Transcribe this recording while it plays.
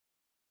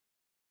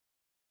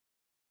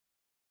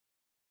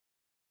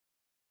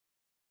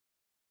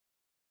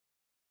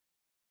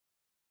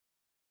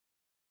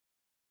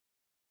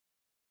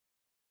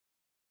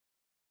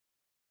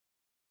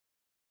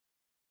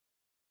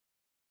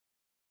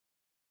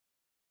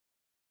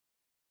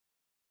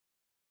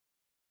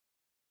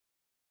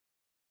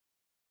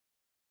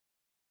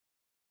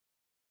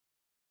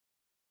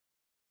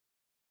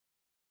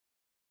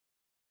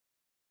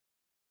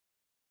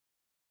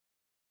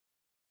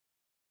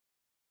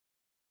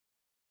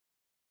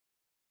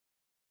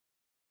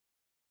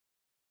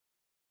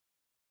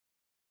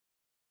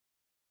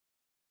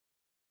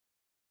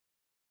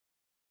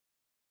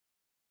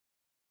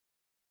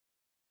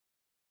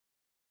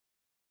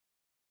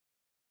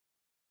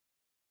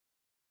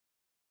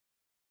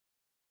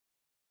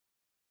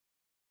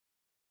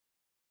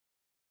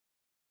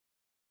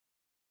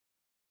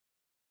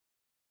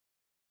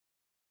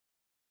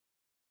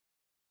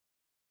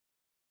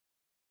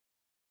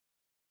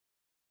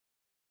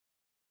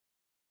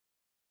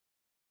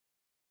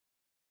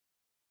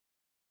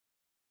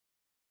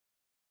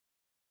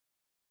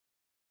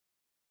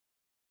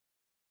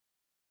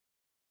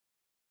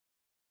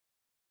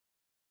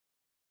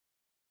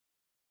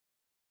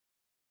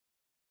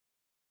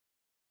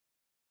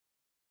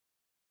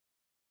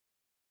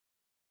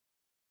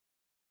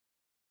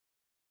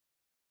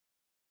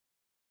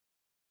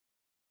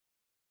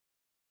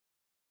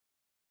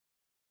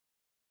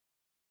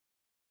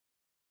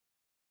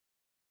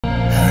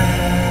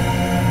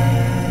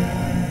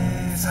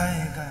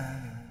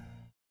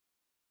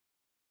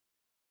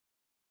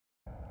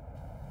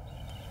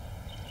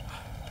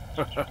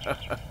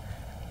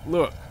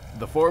Look,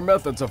 the 4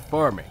 methods of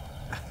farming.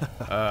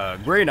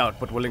 Grain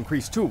output will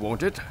increase too,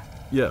 won't it?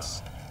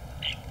 Yes.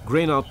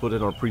 Grain output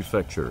in our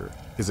prefecture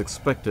is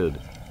expected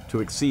to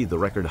exceed the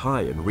record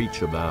high and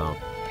reach about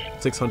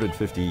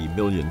 650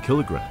 million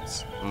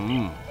kilograms.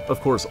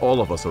 Of course,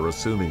 all of us are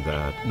assuming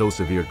that no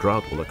severe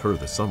drought will occur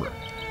this summer.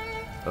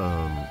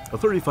 A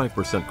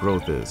 35%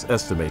 growth is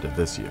estimated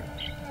this year.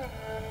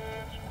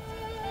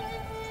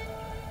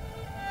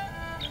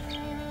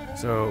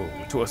 So,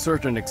 to a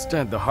certain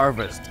extent, the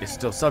harvest is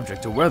still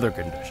subject to weather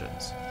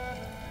conditions.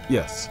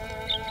 Yes.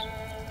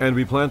 And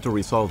we plan to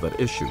resolve that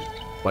issue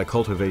by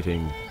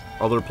cultivating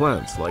other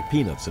plants like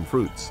peanuts and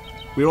fruits.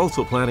 We're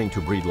also planning to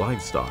breed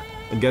livestock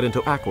and get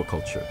into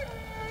aquaculture.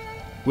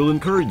 We'll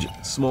encourage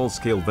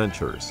small-scale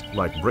ventures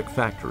like brick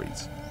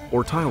factories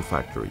or tile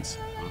factories,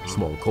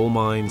 small coal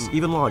mines,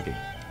 even logging.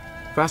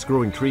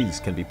 Fast-growing trees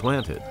can be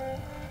planted.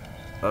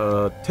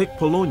 Take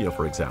Polonia,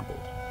 for example.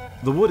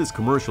 The wood is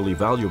commercially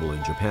valuable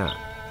in Japan,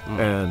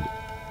 and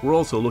we're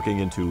also looking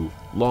into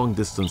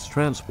long-distance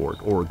transport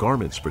or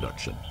garments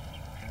production.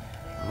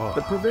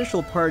 The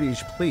provincial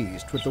party's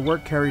pleased with the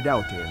work carried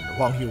out in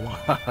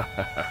Yuan.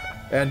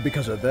 And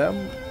because of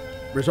them,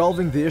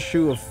 resolving the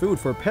issue of food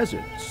for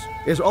peasants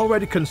is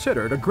already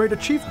considered a great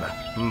achievement.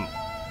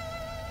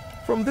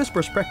 From this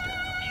perspective,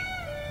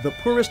 the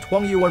poorest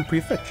Yuan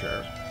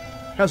prefecture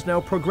has now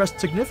progressed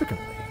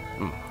significantly.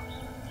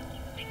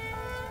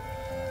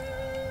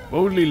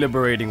 Boldly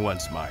liberating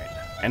one's mind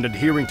and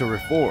adhering to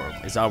reform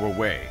is our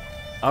way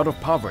out of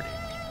poverty.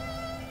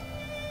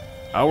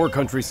 Our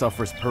country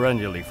suffers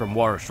perennially from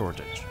water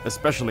shortage,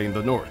 especially in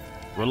the north.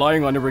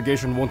 Relying on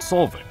irrigation won't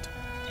solve it.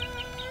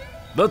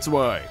 That's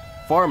why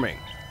farming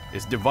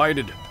is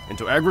divided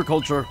into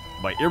agriculture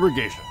by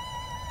irrigation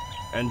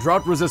and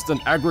drought-resistant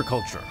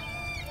agriculture.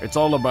 It's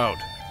all about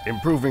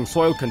improving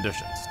soil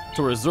conditions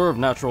to reserve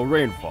natural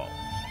rainfall.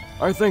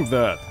 I think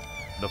that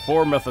the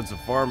 4 methods of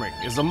farming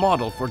is a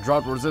model for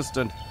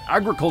drought-resistant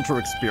agriculture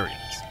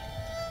experience.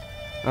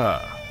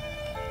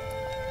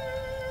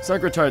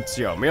 Secretary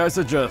Xiao, may I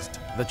suggest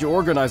that you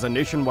organize a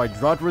nationwide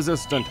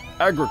drought-resistant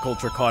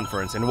agriculture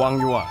conference in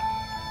Yuan?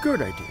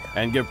 Good idea.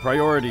 And give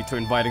priority to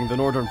inviting the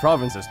northern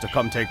provinces to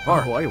come take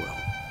part. Oh, I will.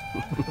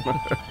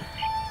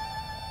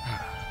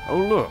 Oh,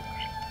 look.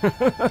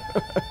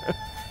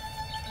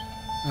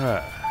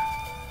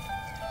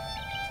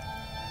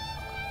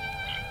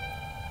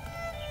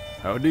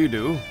 How do you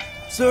do?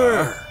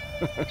 Sir!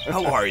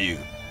 How are you?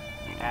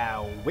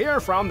 We're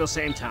from the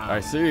same town.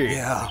 I see.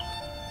 Yeah.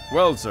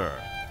 Well, sir,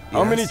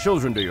 how many Yes?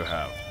 children do you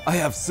have? I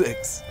have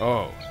 6.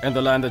 Oh, and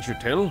the land that you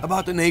till?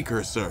 About an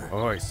acre, sir.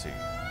 Oh, I see.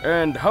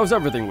 And how's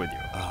everything with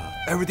you?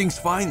 Everything's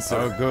fine, Oh,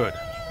 sir. good.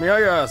 May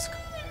I ask,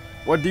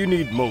 what do you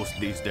need most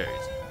these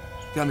days?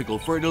 Chemical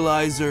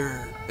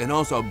fertilizer, and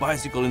also a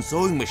bicycle and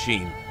sewing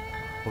machine.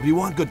 But we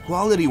want good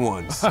quality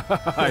ones.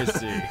 I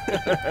see.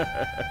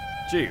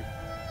 Chief,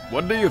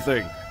 what do you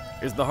think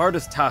is the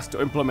hardest task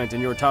to implement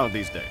in your town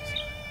these days?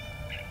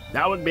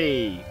 That would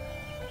be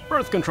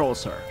birth control,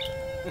 sir.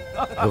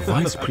 The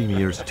Vice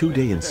Premier's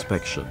 2-day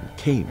inspection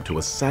came to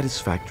a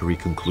satisfactory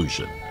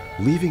conclusion.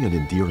 Leaving an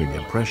endearing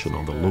impression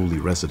on the lowly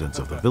residents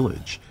of the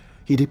village,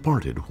 he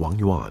departed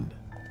Yuan.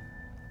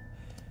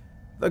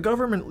 The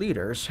government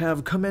leaders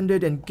have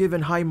commended and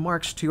given high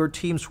marks to your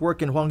team's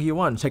work in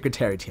Yuan,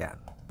 Secretary Tian.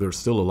 There's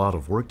still a lot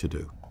of work to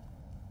do.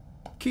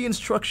 Key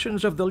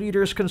instructions of the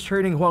leaders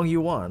concerning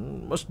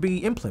Yuan must be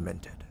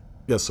implemented.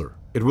 Yes, sir.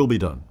 It will be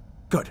done.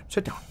 Good.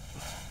 Sit down.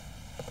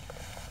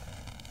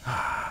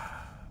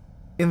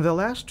 In the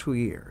last 2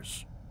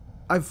 years,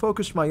 I've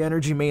focused my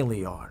energy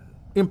mainly on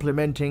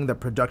implementing the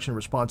production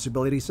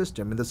responsibility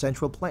system in the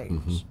Central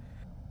Plains.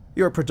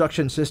 Your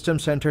production system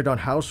centered on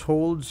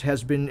households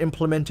has been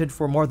implemented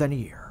for more than a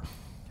year.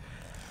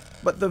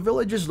 But the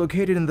villages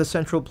located in the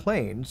Central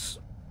Plains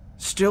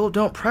still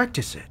don't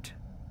practice it.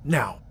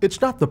 Now, it's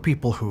not the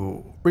people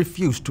who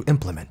refuse to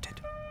implement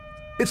it.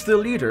 It's the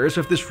leaders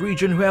of this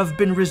region who have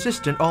been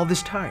resistant all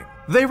this time.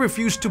 They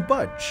refuse to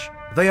budge.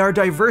 They are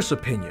diverse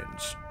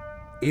opinions,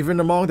 even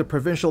among the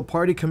provincial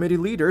party committee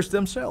leaders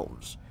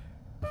themselves.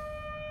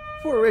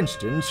 For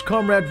instance,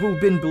 Comrade Wu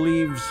Bin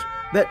believes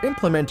that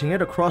implementing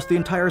it across the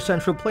entire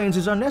Central Plains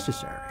is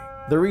unnecessary.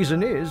 The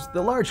reason is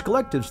the large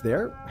collectives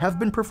there have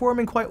been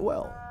performing quite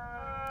well.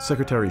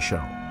 Secretary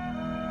Xiao,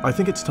 I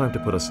think it's time to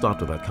put a stop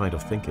to that kind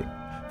of thinking,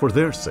 for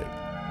their sake.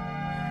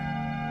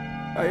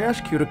 I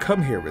ask you to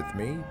come here with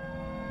me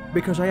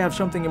because I have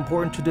something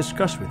important to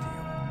discuss with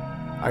you.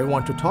 I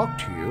want to talk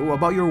to you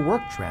about your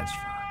work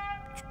transfer.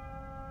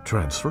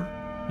 Transfer?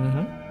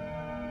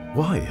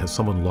 Why? Has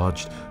someone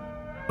lodged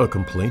a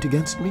complaint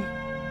against me?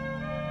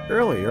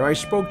 Earlier, I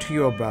spoke to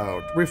you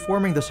about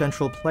reforming the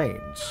Central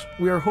Plains.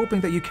 We are hoping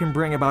that you can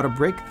bring about a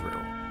breakthrough.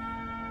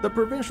 The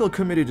provincial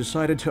committee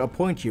decided to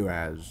appoint you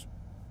as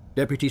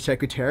Deputy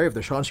Secretary of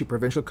the Shanxi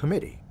Provincial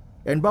Committee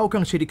and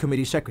Baogang City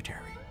Committee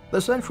Secretary. The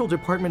Central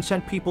Department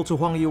sent people to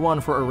Yuan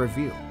for a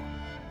review,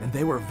 and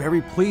they were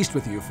very pleased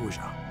with you,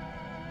 Fuzhang.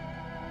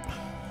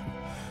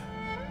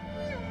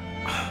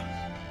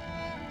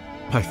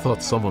 I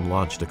thought someone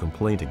lodged a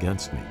complaint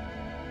against me,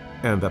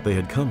 and that they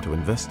had come to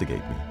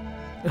investigate me.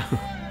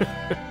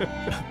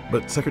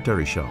 But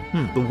Secretary Shao,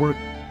 the work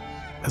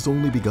has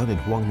only begun in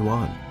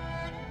Yuan.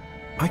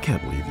 I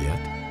can't leave yet.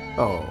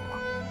 Oh,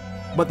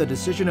 but the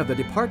decision of the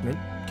department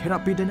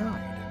cannot be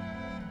denied.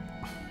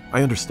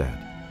 I understand,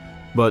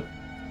 but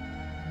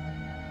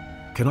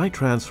can I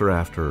transfer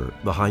after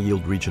the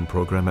high-yield region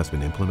program has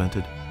been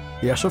implemented?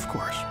 Yes, of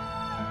course.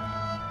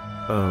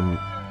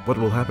 What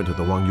will happen to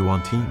the Wang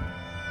Yuan team?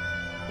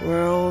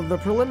 Well, the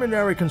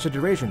preliminary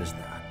consideration is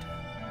that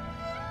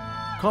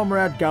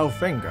Comrade Gao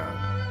Fenga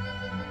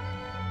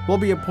will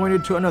be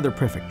appointed to another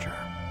prefecture.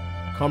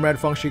 Comrade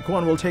Feng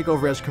Shikuan will take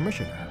over as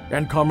commissioner,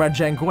 and Comrade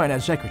Zhang Guan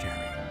as secretary.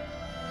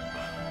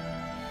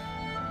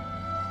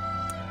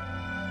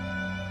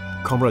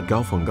 Comrade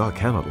Gao Fenga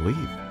cannot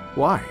leave.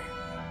 Why?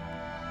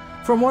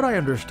 From what I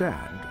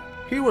understand,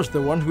 he was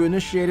the one who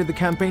initiated the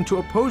campaign to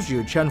oppose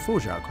you, Chen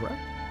Fuzhou, correct?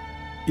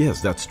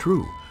 Yes, that's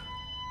true.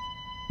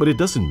 But it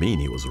doesn't mean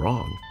he was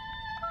wrong.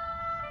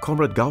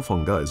 Comrade Gao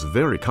Fenga is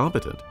very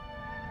competent.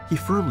 He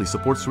firmly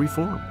supports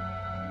reform.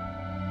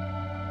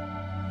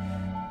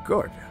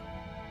 Good.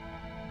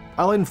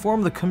 I'll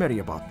inform the committee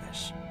about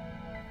this.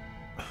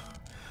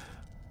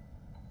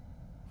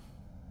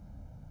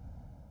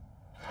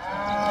 I'm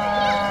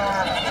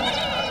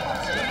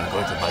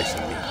going to buy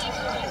some meat.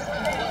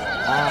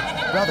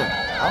 Brother,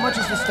 how much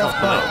is this stuffed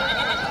bird?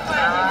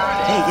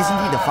 Hey, isn't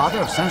he the father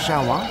of Sun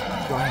Shaowan?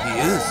 He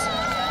is.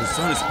 His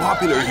son is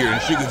popular here in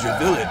Shiguju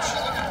village.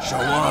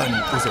 Shawan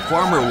was a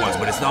farmer once,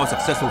 but is now a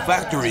successful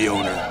factory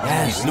owner.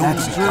 Yes, He's known to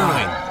that's be true.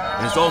 kind.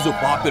 And is also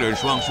popular in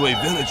Shuangshui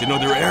village and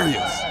other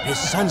areas. His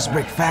son's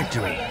brick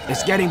factory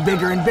is getting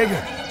bigger and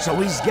bigger, so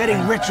he's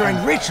getting richer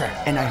and richer.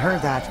 And I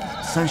heard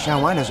that Sun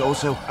Shaowan has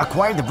also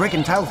acquired the brick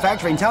and tile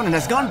factory in town and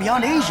has gone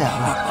beyond Asia.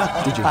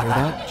 Did you hear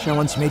that?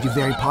 Shawan's made you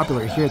very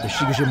popular here at the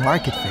Shiguju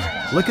Market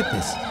Fair. Look at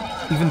this.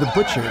 Even the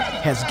butcher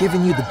has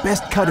given you the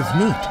best cut of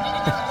meat.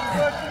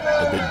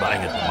 I've been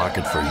buying at the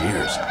market for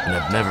years, and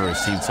I've never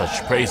received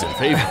such praise and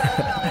favor.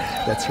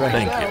 That's right.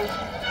 Thank you.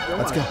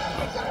 Let's go.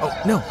 Oh,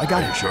 no, I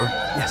got Are you it. sure?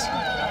 Yes.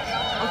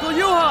 Uncle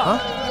Yuha!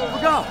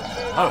 Huh?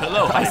 Oh,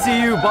 hello. I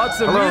see you bought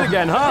some meat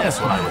again, huh?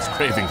 Yes, well, I was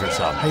craving for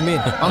some. I mean,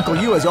 Uncle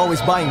Yu is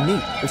always buying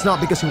meat. It's not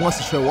because he wants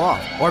to show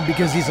off, or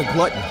because he's a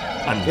glutton.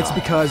 It's not.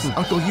 because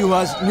Uncle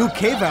Yuha's new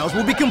cave house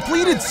will be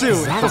completed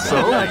soon.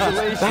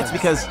 That's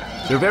because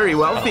they're very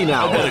wealthy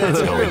now. I better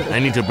get going. I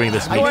need to bring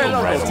this meat Go ahead,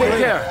 home right Uncle. away.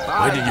 Take care.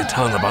 Why did you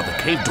tell him about the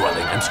cave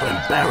dwelling? I'm so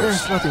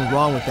embarrassed. There's nothing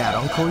wrong with that,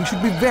 Uncle. You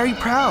should be very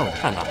proud.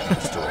 I'm not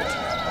used to it.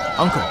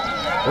 Uncle,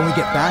 when we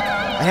get back,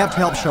 I have to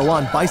help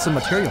Shawan buy some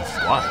materials.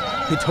 Why?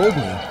 He told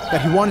me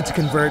that he wanted to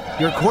convert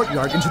your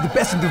courtyard into the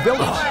best in the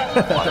village.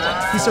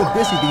 He's so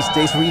busy these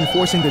days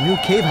reinforcing the new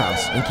cave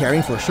house and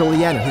caring for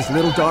Sholian and his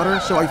little daughter,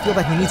 so I feel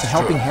that he needs a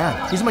helping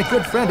hand. He's my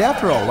good friend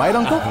after all, right,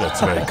 Uncle?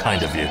 That's very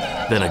kind of you.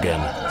 Then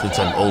again, since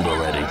I'm old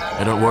already,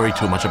 I don't worry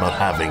too much about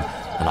having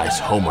a nice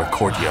home or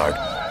courtyard.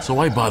 So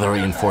why bother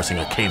reinforcing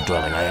a cave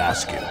dwelling, I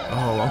ask you?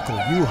 Oh, Uncle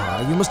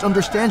Yuha, you must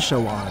understand,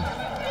 Shawan.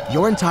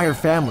 Your entire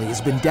family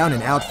has been down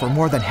and out for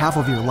more than half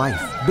of your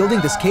life. Building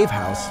this cave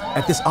house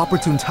at this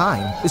opportune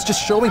time is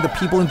just showing the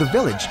people in the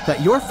village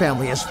that your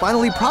family has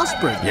finally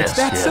prospered. Yes, it's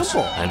that yes,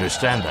 simple. I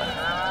understand that.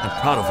 I'm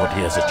proud of what he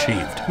has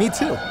achieved. Me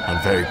too.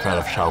 I'm very proud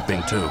of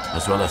Xiaoping too,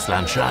 as well as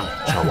Lan Shan.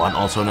 Xiaowan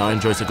also now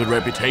enjoys a good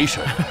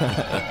reputation.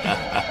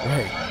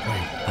 Right.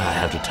 I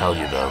have to tell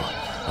you though,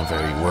 I'm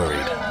very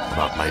worried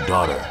about my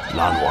daughter,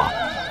 Lanhua.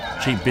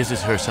 She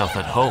busies herself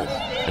at home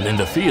and in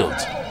the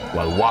fields,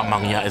 while Hua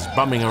Mangya is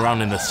bumming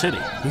around in the city.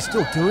 He's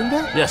still doing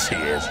that? Yes, he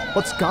is.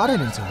 What's gotten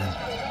into him?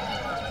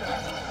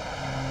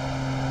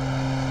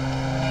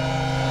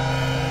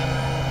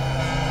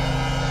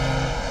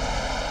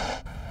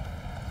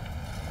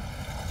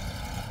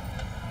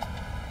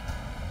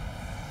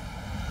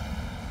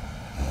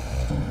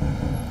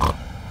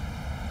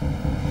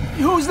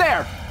 Who's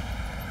there?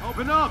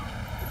 Open up!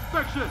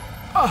 Inspection!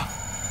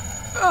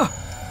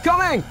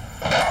 Coming!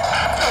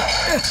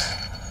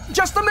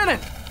 Just a minute!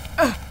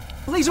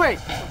 Please wait!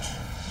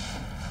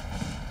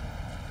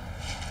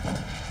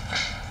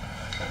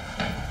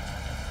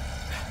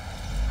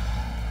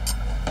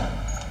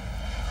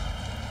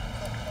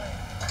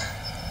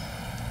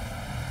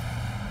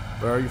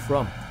 Where are you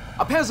from?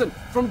 A peasant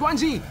from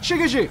Guangxi,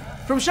 Shiguji,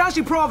 from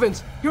Shaanxi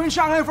province, here in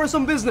Shanghai for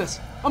some business.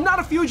 I'm not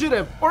a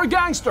fugitive or a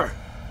gangster.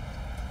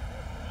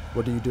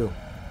 What do you do?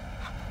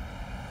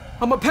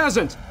 I'm a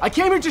peasant. I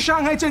came here to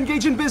Shanghai to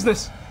engage in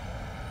business.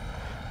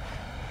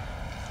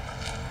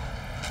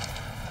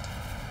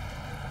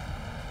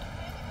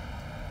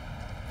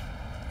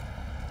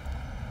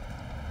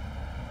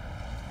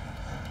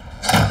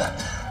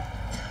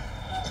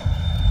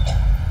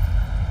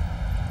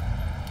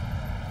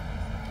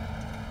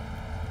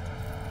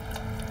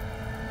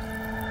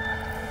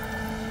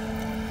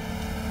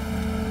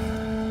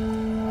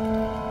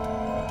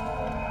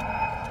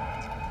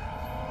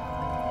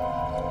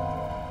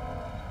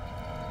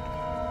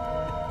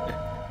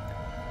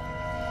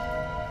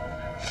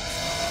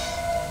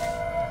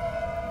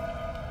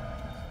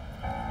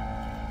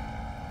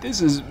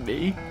 This is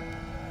me.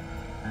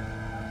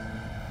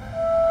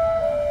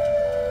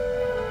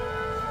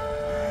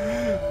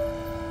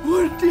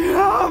 What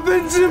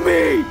happened to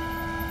me?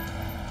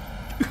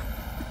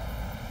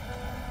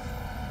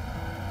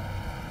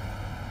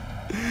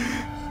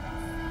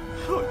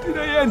 How did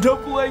I end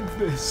up like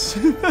this?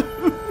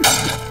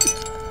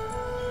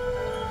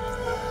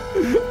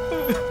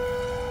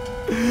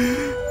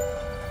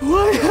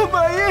 Why have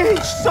I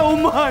aged so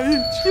much?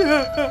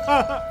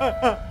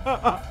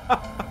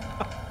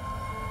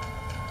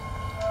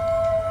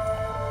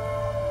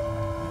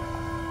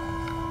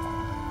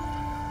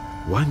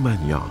 Yuan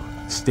Manya,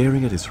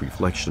 staring at his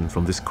reflection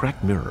from this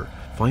cracked mirror,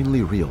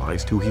 finally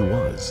realized who he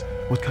was,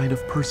 what kind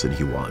of person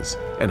he was,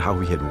 and how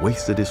he had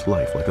wasted his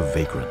life like a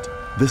vagrant.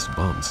 This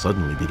bum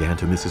suddenly began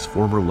to miss his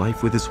former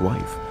life with his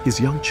wife, his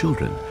young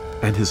children,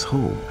 and his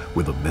home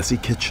with a messy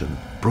kitchen,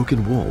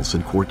 broken walls,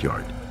 and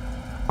courtyard.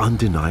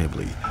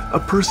 Undeniably, a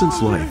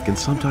person's life can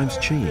sometimes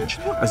change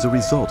as a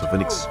result of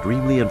an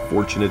extremely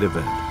unfortunate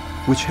event,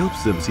 which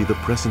helps them see the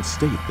present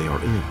state they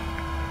are in.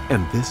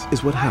 And this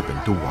is what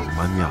happened to Wang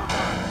Manya.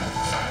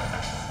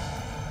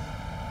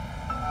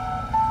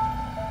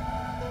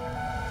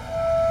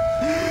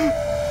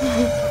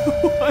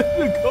 I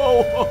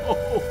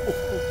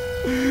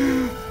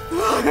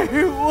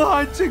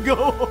want to go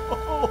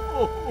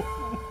home.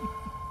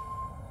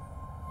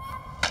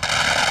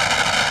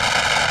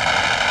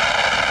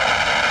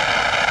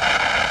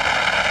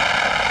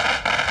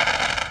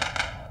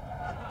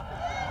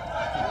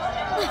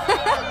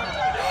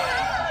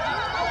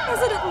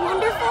 Isn't it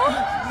wonderful?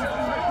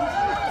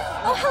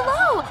 Oh,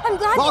 hello. I'm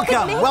glad you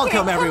could make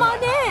welcome, it. everyone.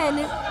 Come on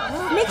in.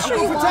 Make sure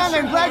you wash I'm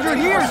your glad you're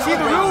here. hands. See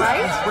the roof?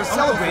 Right? We're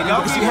celebrating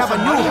because we have a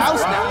new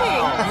house now.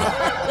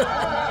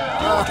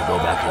 You want to go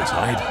back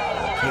inside?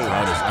 The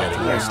crowd is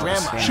getting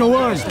restless.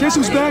 Yuan, guess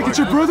who's back? It's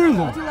your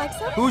brother-in-law. Would you like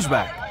some? Who's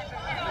back?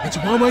 It's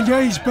Wang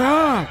Manya, he's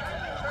back.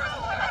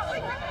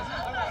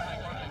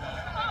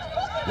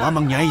 Wang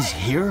Manya is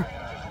here?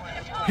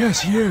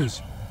 Yes, he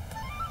is.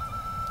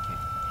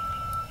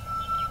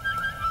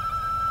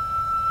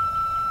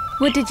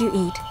 What did you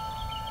eat?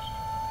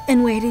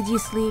 And where did you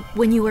sleep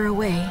when you were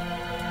away?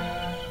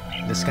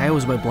 The sky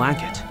was my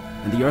blanket,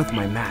 and the earth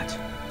my mat.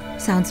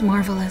 Sounds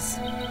marvelous.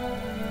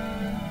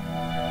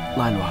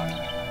 Lanwa,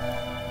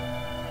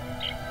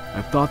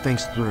 I've thought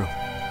things through.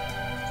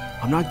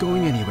 I'm not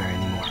going anywhere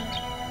anymore.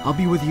 I'll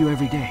be with you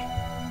every day.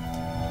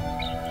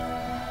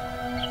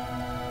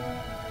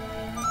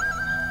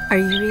 Are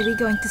you really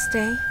going to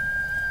stay?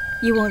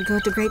 You won't go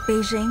to Great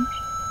Beijing?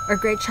 Or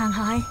Great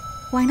Shanghai?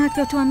 Why not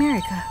go to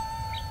America?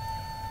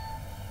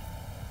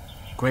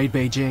 Great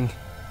Beijing.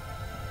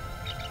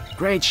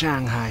 Great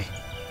Shanghai.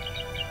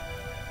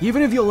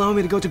 Even if you allow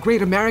me to go to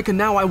Great America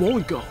now, I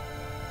won't go.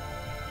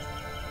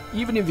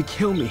 Even if you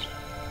kill me.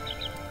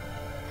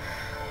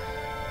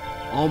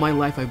 All my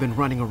life I've been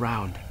running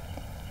around,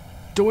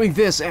 doing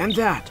this and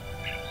that.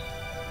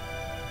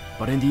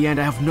 But in the end,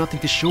 I have nothing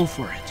to show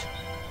for it.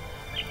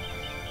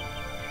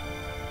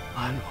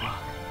 Anwa,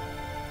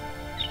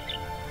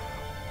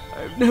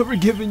 I've never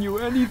given you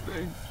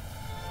anything.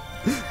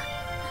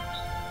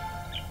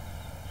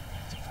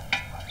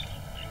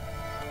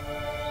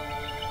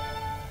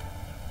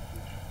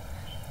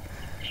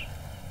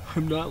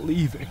 I'm not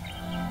leaving.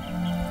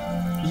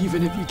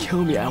 Even if you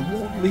kill me, I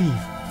won't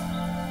leave.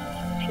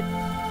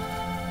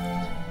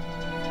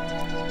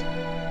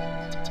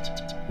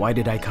 Why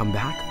did I come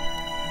back?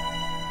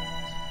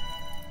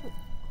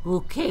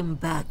 Who came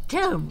back?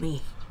 Tell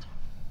me.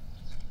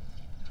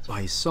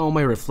 I saw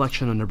my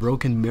reflection on a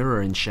broken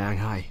mirror in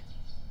Shanghai.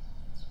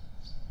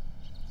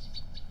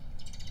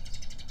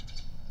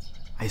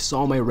 I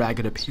saw my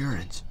ragged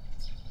appearance,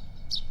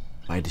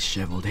 my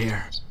disheveled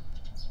hair,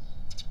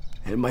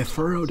 and my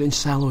furrowed and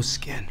sallow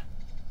skin.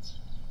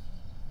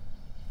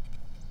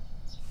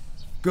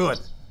 Good.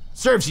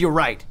 Serves you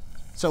right.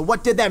 So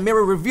what did that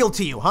mirror reveal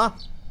to you, huh?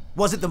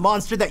 Was it the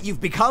monster that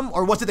you've become,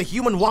 or was it the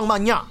human Wang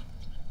Manya?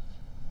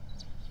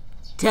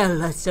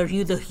 Tell us, are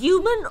you the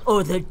human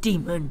or the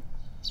demon?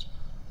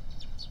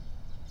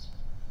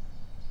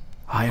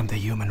 I am the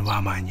human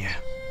Wang Manya.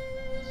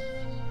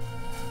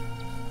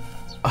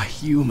 A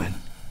human.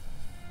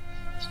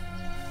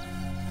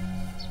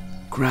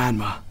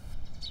 Grandma.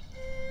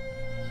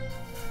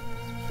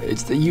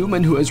 It's the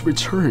human who has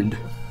returned.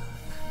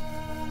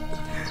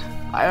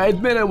 I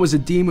admit I was a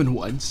demon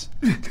once.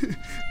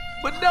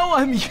 But now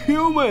I'm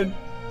human.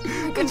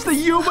 It's the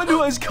human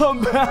who has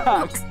come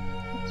back.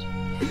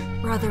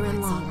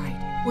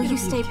 Brother-in-law, will you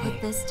stay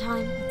put this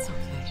time? It's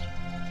okay.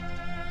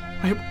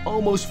 I'm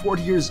almost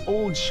 40 years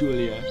old,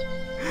 Julia.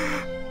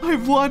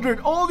 I've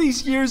wandered all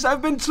these years.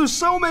 I've been to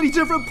so many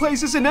different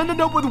places and ended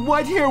up with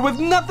white hair with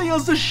nothing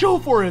else to show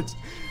for it.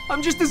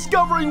 I'm just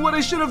discovering what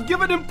I should have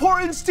given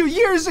importance to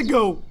years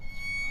ago.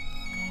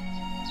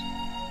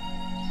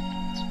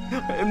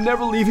 I am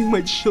never leaving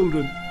my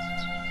children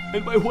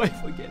and my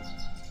wife again.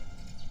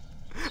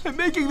 I'm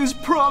making this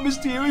promise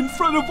to you in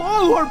front of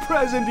all who are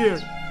present here.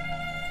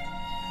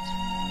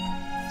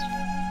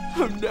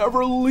 I'm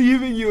never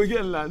leaving you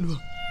again, Lanwa.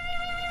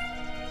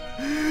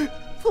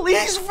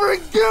 Please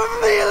forgive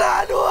me,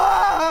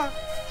 Lanwa!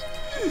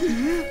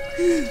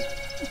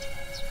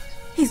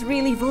 He's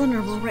really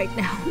vulnerable right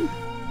now.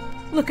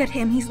 Look at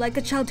him, he's like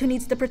a child who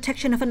needs the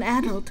protection of an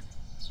adult.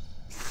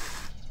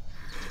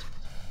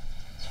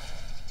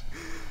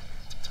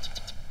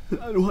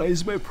 Lanwa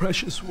is my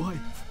precious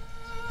wife.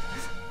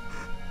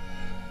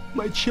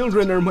 My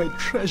children are my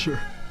treasure.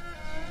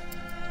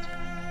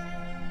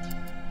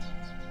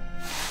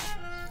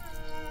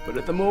 But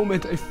at the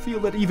moment, I feel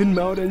that even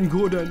Maura and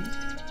Godan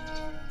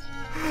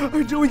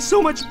are doing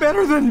so much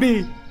better than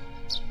me.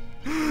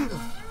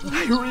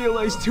 I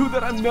realize too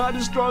that I'm not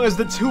as strong as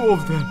the two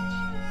of them.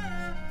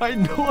 I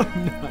know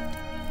I'm not.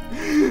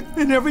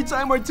 And every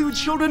time our two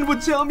children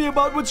would tell me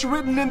about what's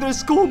written in their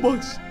school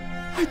books,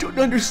 I don't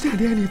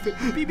understand anything,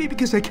 maybe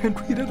because I can't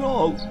read at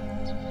all.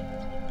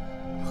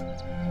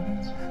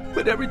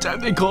 But every time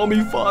they call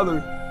me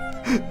father,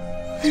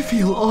 I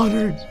feel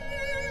honored.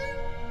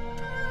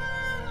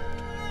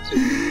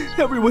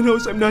 Everyone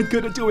knows I'm not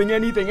good at doing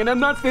anything, and I'm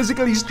not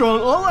physically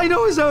strong. All I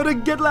know is how to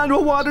get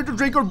Lanwa water to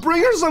drink or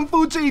bring her some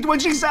food to eat when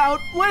she's out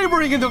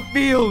laboring in the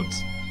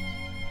fields.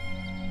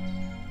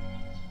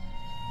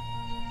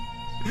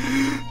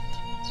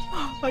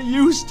 I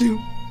used to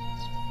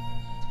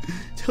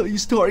tell you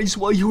stories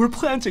while you were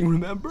planting,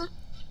 remember?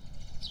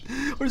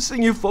 Or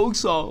sing you folk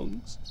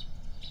songs.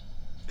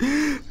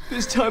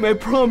 This time I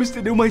promise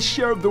to do my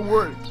share of the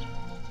work.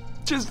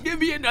 Just give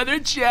me another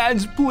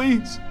chance,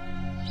 please.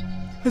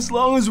 As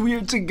long as we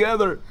are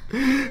together,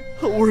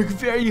 I'll work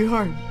very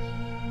hard.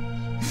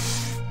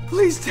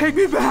 Please take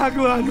me back,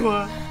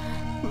 Lanwa.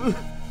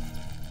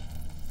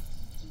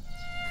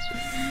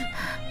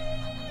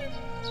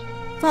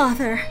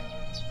 Father,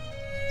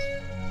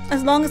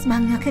 as long as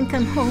Mangya can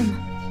come home,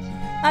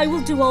 I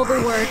will do all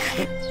the work.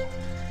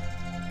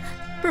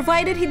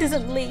 Provided he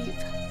doesn't leave.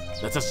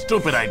 That's a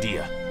stupid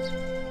idea.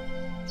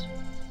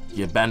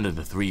 He abandoned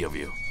the three of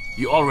you.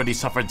 You already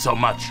suffered so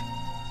much.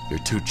 Your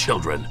two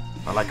children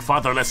are like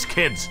fatherless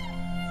kids.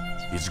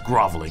 He's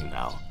groveling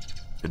now.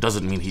 It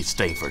doesn't mean he's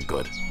staying for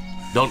good.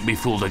 Don't be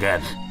fooled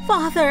again.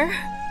 Father!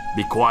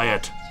 Be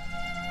quiet.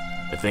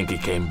 I think he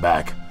came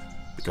back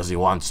because he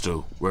wants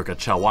to work at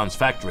Shawan's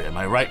factory. Am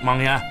I right,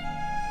 Mangya?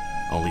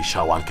 Only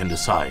Shawan can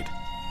decide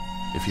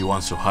if he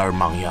wants to hire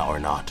Mangya or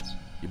not.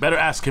 You better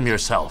ask him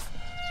yourself.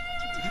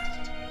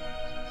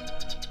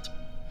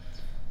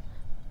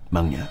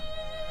 Mangya,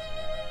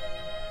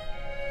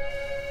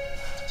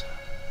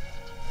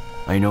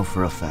 I know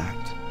for a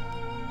fact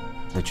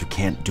that you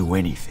can't do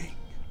anything.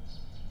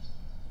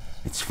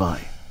 It's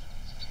fine.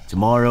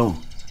 Tomorrow,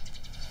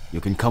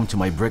 you can come to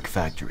my brick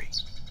factory.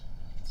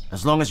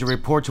 As long as you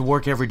report to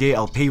work every day,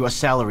 I'll pay you a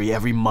salary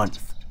every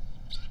month.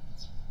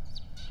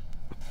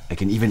 I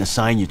can even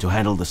assign you to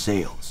handle the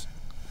sales.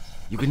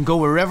 You can go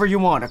wherever you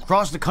want,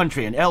 across the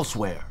country and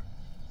elsewhere.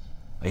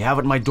 I have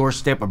at my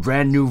doorstep a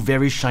brand new,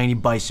 very shiny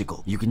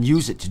bicycle. You can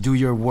use it to do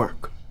your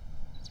work.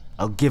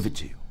 I'll give it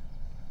to you.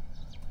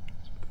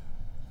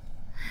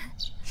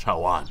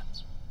 Shawan,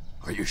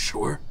 are you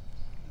sure?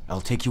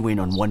 I'll take you in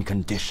on one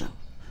condition.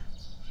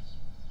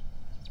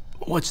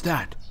 What's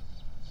that?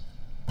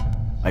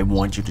 I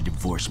want you to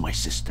divorce my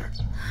sister.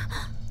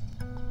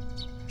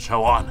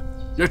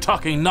 Shawan, you're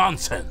talking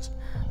nonsense.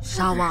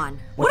 Shawan,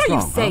 what are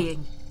you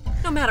saying?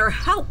 No matter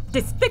how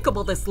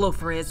despicable this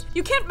loafer is,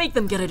 you can't make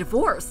them get a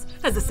divorce.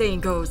 As the saying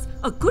goes,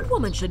 a good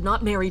woman should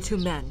not marry two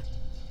men.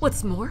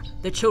 What's more,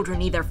 the children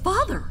need their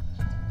father.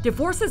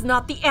 Divorce is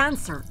not the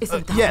answer,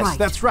 isn't that right? Yes,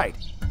 that's right.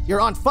 Your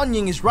Aunt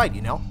Funying is right,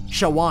 you know.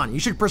 Shawan, you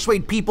should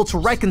persuade people to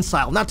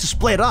reconcile, not to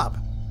split up.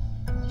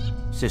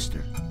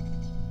 Sister,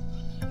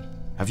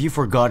 have you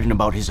forgotten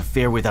about his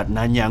affair with that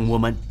Nanyang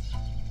woman?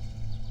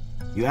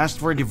 You asked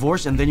for a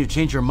divorce and then you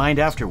change your mind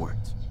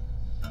afterwards.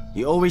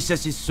 He always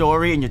says he's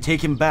sorry and you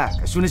take him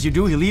back. As soon as you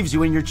do, he leaves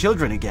you and your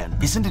children again.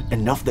 Isn't it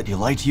enough that he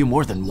lied to you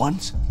more than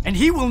once? And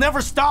he will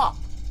never stop!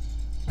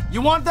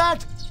 You want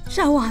that?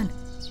 Shawan,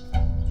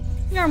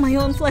 you're my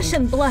own flesh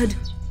and blood.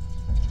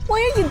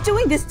 Why are you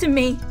doing this to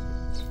me?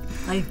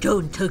 I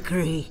don't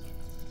agree.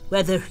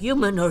 Whether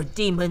human or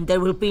demon, there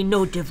will be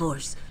no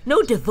divorce.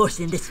 No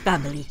divorce in this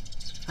family.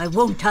 I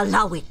won't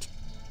allow it.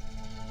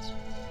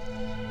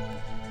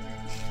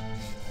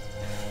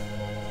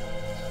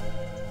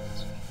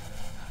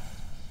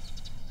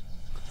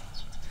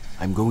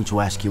 I'm going to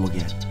ask you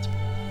again.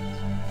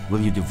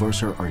 Will you divorce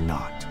her or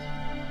not?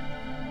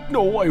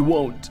 No, I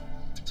won't.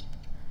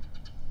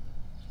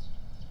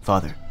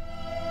 Father,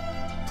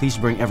 please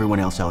bring everyone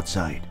else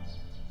outside.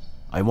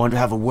 I want to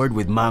have a word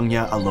with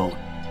Mangya alone.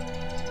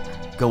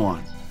 Go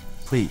on,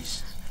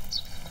 please.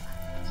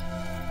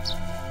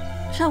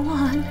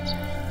 Shawan.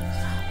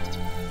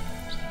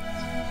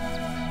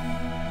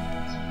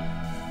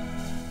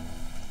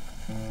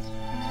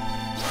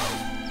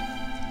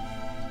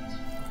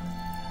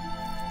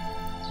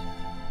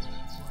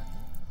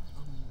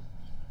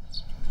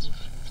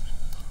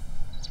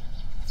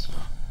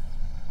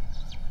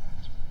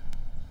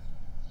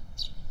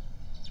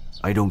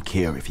 I don't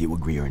care if you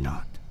agree or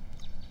not.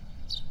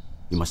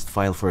 You must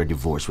file for a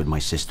divorce with my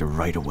sister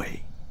right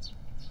away.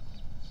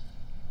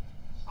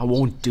 I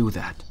won't do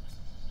that.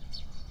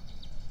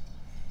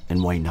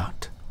 And why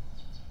not?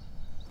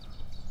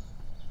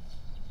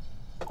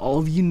 All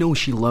of you know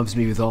she loves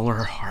me with all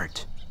her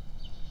heart.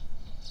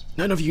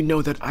 None of you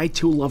know that I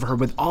too love her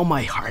with all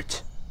my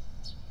heart.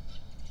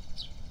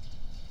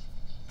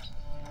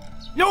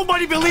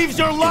 Nobody believes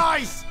your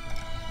lies!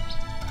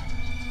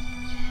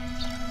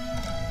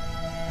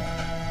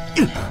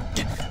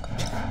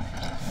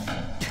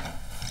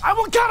 I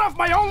will cut off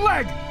my own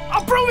leg!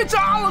 I'll prove it to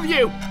all of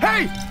you!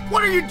 Hey!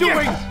 What are you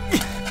doing?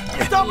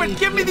 Stop it!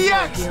 Give me the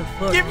axe!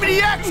 Give me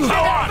the axe! Give it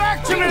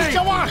back to me!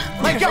 Go on!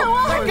 Let go!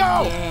 Let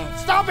go!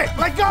 Stop it!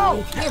 Let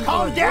go!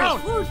 Calm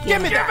down!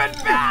 Give me that! Give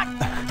it back!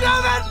 Give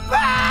it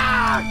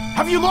back!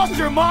 Have you lost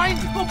your mind?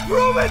 I'll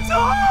prove it to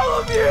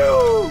all of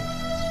you!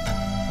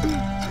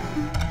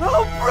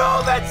 I'll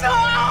prove it to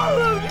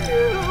all of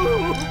you!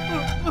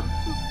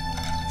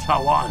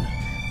 Yuan.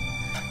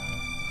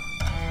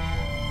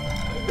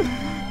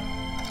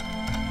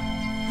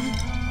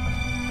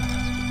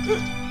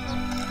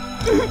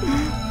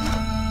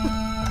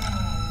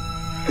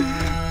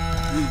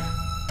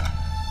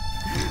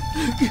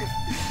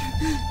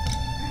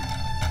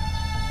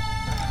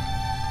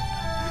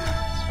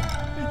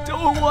 I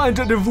don't want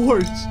a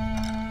divorce.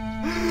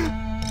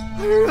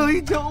 I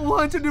really don't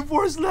want to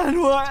divorce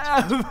Lanhua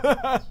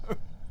ever.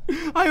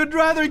 I would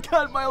rather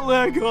cut my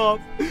leg off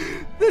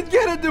than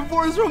get a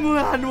divorce from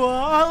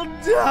Lanhua. I'll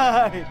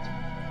die.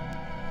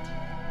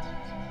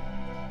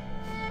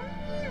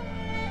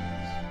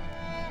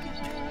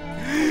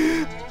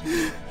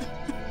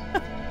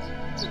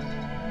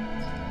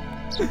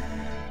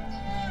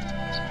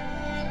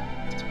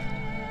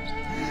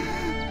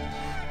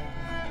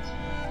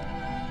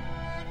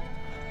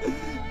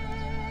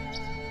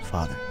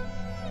 Father,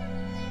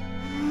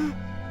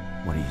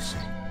 what do you say?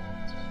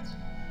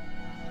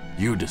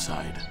 You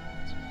decide.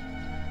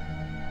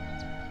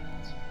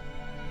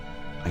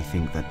 I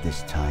think that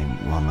this time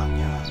Wang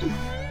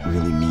Ya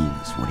really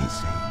means what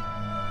he's saying.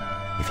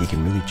 If he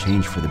can really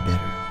change for the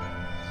better,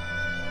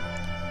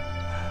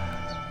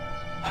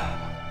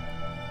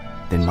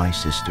 then my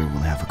sister will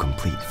have a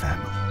complete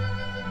family.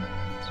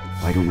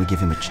 Why don't we give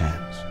him a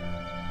chance?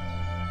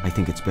 I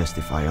think it's best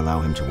if I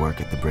allow him to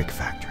work at the brick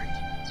factory.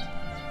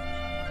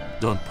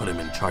 Don't put him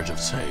in charge of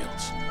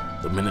sales.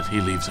 The minute he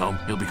leaves home,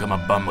 he'll become a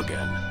bum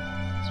again.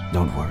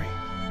 Don't worry.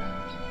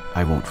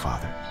 I won't,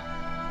 Father.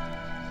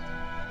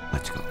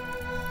 Let's go.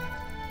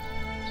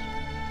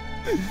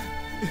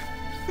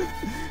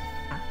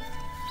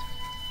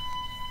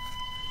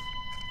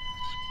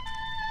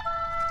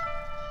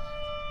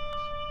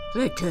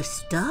 Let us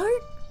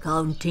start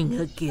counting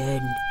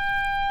again.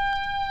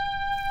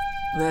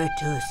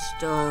 Let us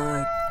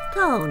start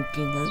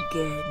counting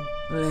again.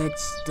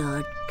 Let's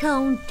start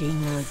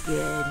counting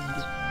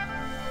again.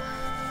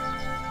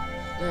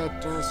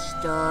 Let us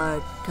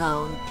start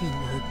counting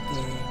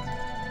again.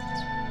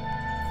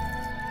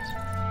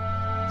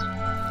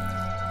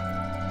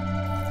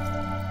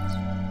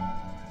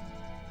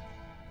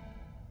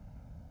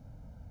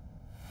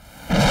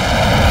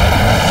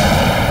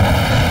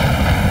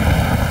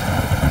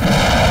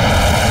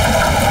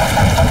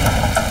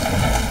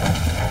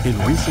 In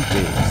recent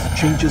days,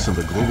 changes in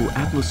the global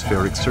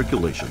atmospheric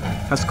circulation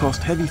has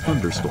caused heavy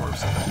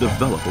thunderstorms to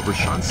develop over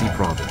Shanxi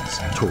province.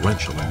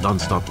 Torrential and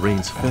non-stop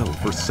rains fell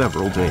for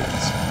several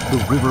days.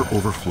 The river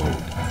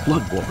overflowed.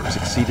 Floodwaters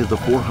exceeded the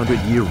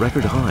 400-year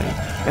record high,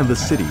 and the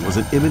city was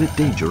in imminent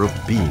danger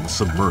of being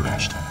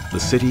submerged. The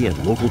city and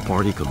local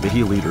party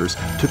committee leaders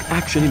took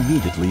action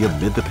immediately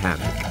amid the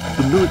panic.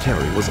 The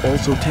military was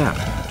also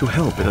tapped to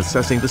help in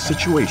assessing the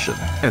situation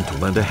and to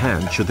lend a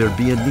hand should there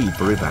be a need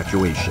for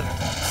evacuation.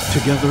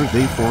 Together,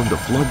 they formed a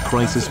Flood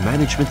Crisis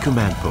Management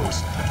Command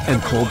Post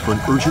and called for an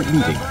urgent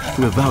meeting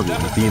to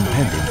evaluate the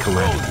impending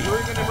calamity.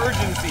 During an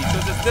emergency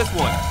such as this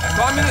one,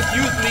 Communist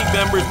Youth League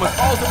members must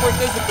also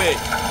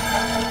participate.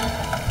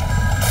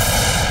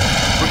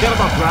 Forget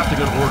about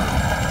drafting an order.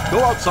 Go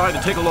outside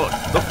and take a look.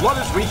 The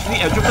flood has reached the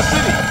edge of the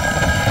city.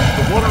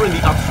 The water in the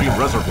upstream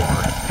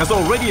reservoir has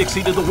already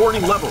exceeded the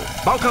warning level.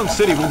 Baokang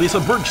City will be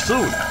submerged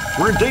soon.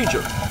 We're in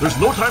danger. There's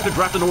no time to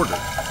draft an order.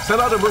 Send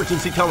out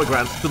emergency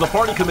telegrams to the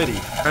party committee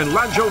and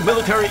Lanzhou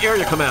Military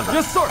Area Commander.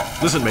 Yes, sir.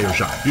 Listen, Mayor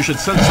Zhang, you should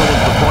send someone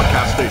to the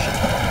broadcast station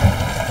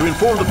to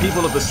inform the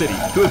people of the city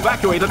to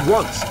evacuate at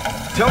once.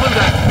 Tell them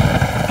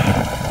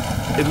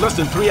that in less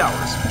than 3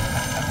 hours,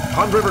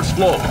 Han River's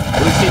flow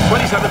will exceed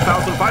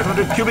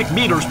 27,500 cubic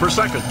meters per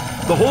second.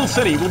 The whole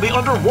city will be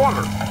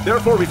underwater.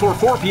 Therefore, before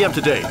 4 p.m.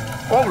 today,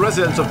 all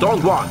residents of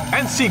Dongguan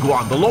and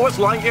Xiguan, the lowest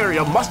lying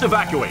area, must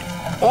evacuate.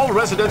 All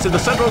residents in the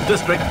central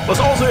district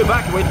must also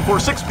evacuate before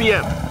 6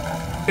 p.m.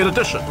 In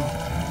addition,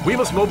 we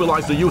must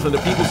mobilize the youth and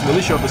the people's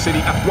militia of the city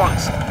at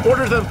once.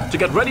 Order them to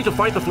get ready to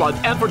fight the flood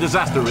and for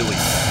disaster relief.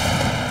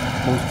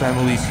 Most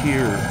families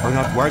here are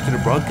not wired to the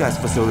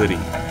broadcast facility.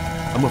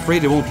 I'm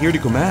afraid they won't hear the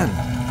command.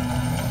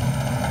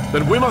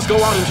 Then we must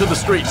go out into the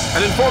streets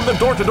and inform them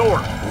door to door.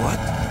 What?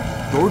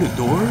 Door to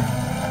door?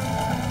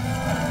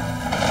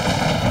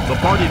 The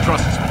party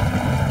trusts me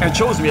and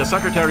chose me as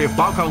secretary of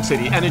Baokang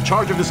City and in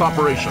charge of this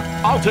operation.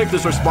 I'll take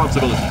this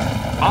responsibility.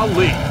 I'll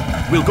lead.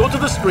 We'll go to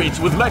the streets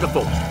with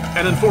megaphones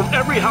and inform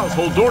every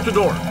household door to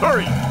door.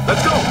 Hurry!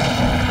 Let's go!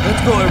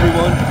 Let's go,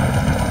 everyone.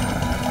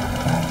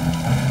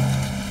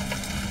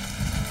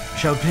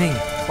 Xiaoping,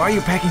 why are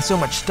you packing so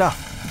much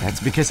stuff? That's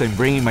because I'm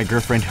bringing my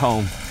girlfriend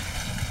home.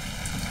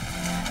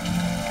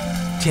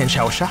 Tian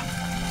Xiaosha?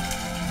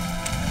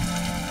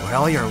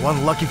 Well, you're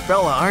one lucky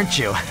fella, aren't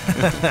you?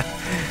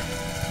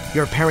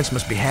 Your parents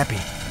must be happy.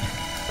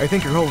 I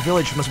think your whole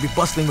village must be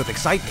bustling with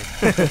excitement.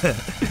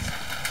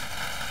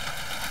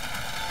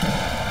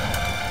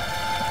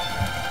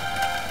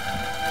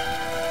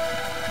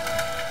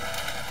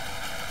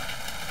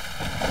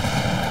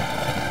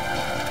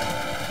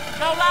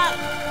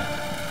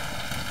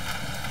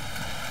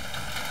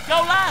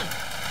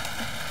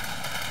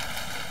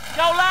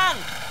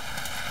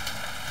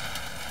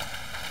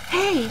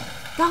 Hey,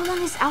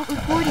 Gaolang is out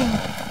reporting.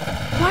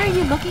 Why are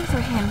you looking for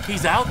him?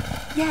 He's out?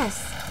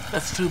 Yes.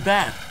 That's too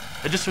bad.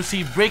 I just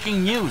received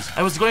breaking news.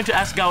 I was going to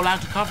ask Gaolang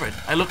to cover it.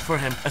 I looked for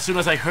him as soon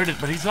as I heard it,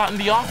 but he's not in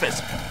the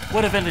office.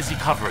 What event is he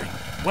covering?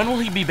 When will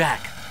he be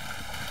back?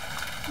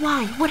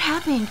 Why? What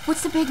happened?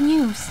 What's the big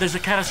news? There's a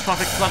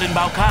catastrophic flood in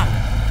Baokang.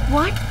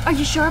 What? Are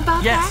you sure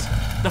about Yes.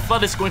 that? The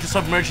flood is going to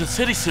submerge the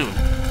city soon.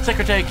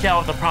 Secretary Kiao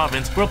of the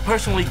province will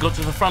personally go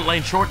to the front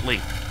line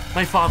shortly.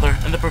 My father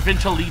and the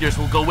provincial leaders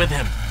will go with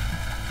him.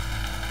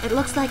 It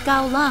looks like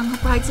Gaolang, who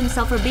prides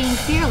himself for being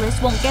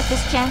fearless, won't get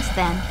this chance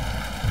then.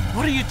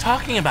 What are you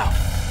talking about?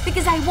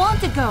 Because I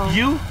want to go.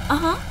 You?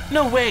 Uh-huh.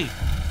 No way.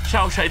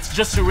 Xiaosha, it's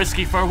just too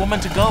risky for a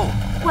woman to go.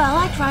 Well,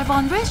 I thrive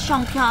on risk,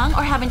 Shangqiang,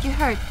 or haven't you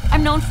heard?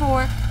 I'm known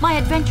for my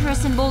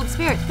adventurous and bold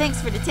spirit.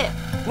 Thanks for the tip.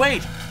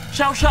 Wait!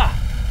 Xiaosha!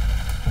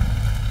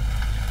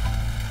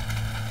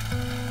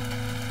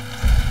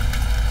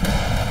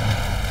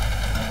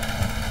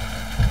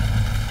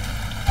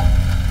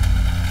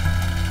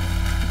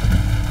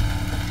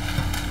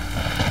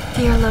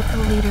 Dear local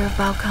leader of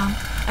Baokang,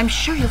 I'm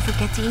sure you'll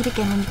forget to eat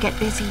again when you get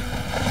busy.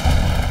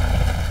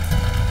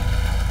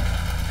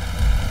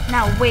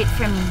 Now wait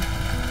for me.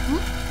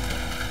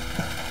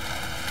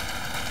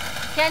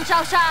 Ken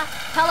Xiaosha,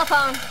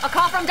 telephone. A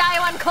call from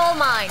Dayuan coal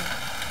mine.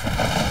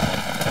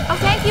 Oh,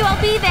 thank you. I'll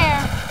be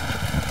there.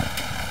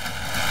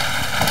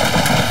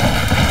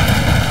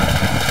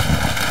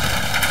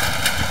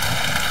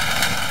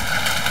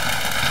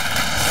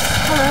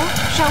 Hello,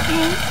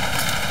 Xiaoping?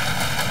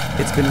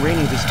 It's been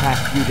raining this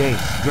past few days.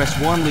 Dress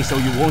warmly so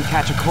you won't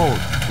catch a cold.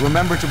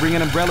 Remember to bring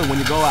an umbrella when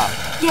you go out.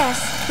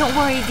 Yes, don't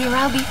worry, dear.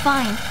 I'll be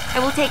fine. I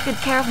will take good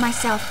care of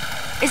myself.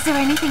 Is there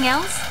anything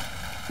else?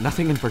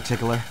 Nothing in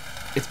particular.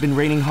 It's been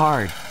raining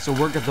hard, so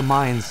work at the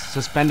mines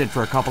suspended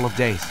for a couple of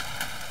days.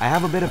 I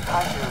have a bit of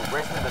time to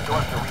rest in the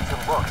dorm to read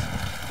some books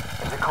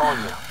and to call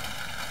you.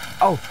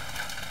 Oh,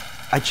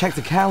 I checked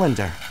the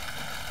calendar.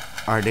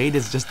 Our date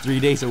is just 3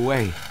 days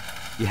away.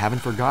 You haven't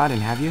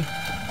forgotten, have you?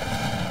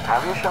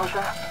 Have you,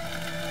 Xiaosha?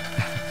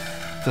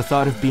 The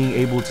thought of being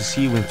able to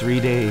see you in 3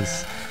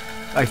 days.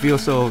 I feel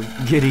so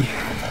giddy.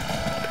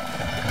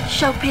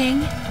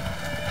 Xiaoping,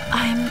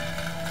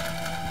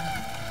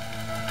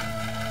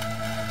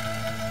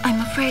 I'm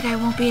afraid I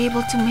won't be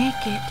able to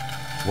make it.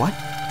 What?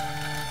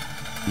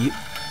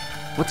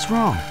 What's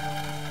wrong?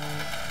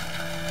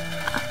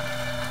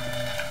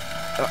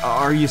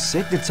 Are you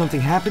sick? Did something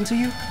happen to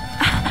you?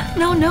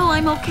 No,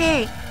 I'm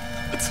okay.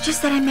 It's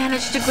just that I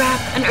managed to grab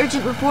an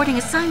urgent reporting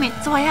assignment,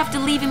 so I have to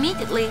leave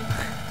immediately.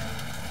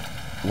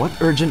 What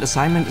urgent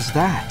assignment is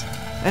that?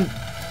 And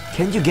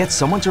can't you get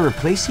someone to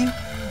replace you?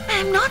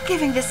 I'm not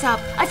giving this up.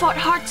 I fought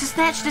hard to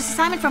snatch this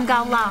assignment from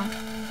Gaolang.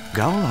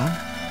 Gaolang?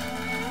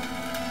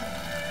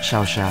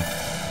 Xiaosha,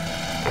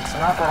 it's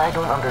not that I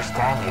don't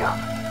understand you.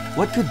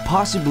 What could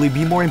possibly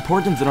be more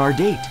important than our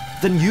date?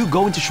 Than you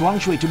going to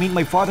Shuangshui to meet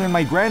my father and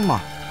my grandma?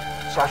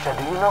 Xiaosha,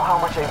 do you know how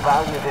much I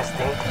value this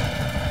date?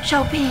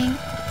 Xiaoping,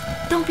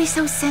 don't be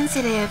so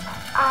sensitive.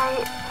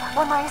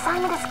 When my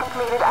assignment is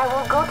completed, I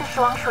will go to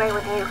Shuangshui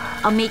with you.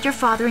 I'll meet your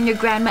father and your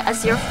grandma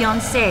as your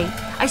fiancé.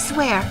 I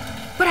swear.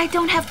 But I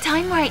don't have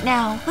time right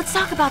now. Let's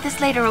talk about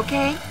this later,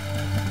 okay?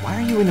 Why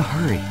are you in a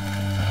hurry?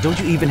 Don't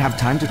you even have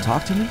time to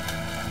talk to me?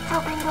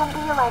 Xiaoping, don't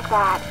be like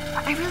that.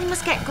 I really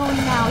must get going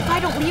now. If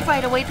I don't leave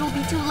right away, it will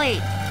be too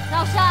late.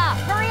 Xiaosha,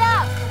 hurry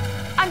up!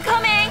 I'm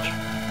coming!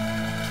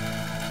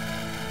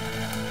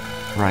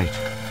 Right.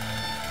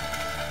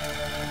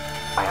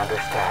 I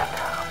understand.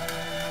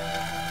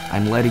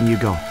 I'm letting you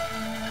go.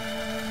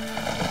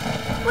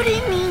 What do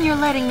you mean you're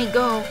letting me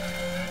go?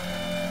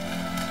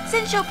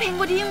 Xin Xiaoping,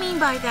 what do you mean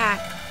by that?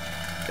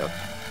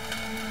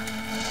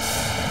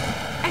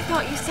 I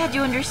thought you said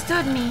you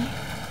understood me.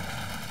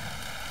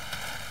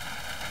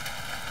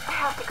 I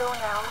have to go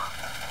now.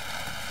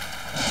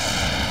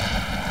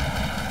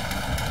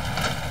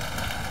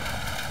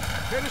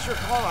 Finish your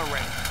call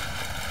already.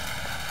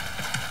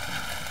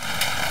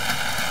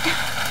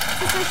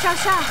 Sister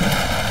Xiaosha,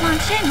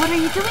 Langsheng, what are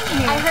you doing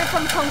here? I heard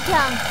from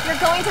Tongqiang. You're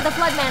going to the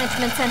flood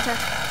management center.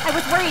 I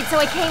was worried, so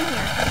I came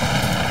here.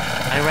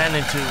 I ran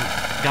into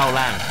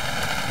Gaolang.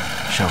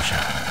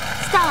 Xiaosha,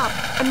 Stop!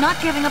 I'm not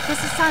giving up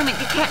this assignment.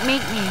 You can't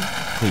make me.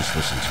 please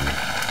listen to me.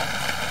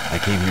 I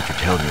came here to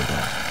tell you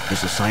that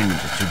this assignment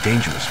is too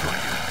dangerous for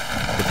you.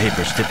 The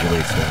paper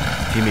stipulates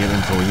that female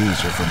employees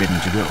are forbidden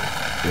to go.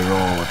 They're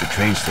all at the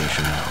train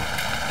station now,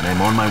 and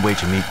I'm on my way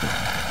to meet them.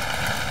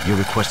 You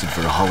requested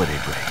for a holiday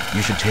break.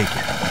 You should take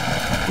it.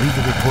 Leave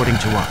the reporting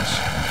to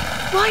us.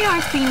 Why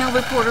aren't female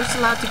reporters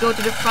allowed to go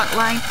to the front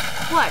line?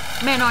 What?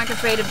 Men aren't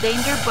afraid of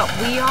danger, but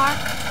we are?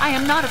 I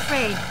am not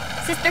afraid.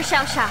 Sister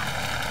Xiaosha,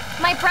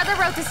 my brother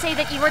wrote to say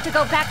that you were to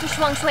go back to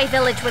Shuangshui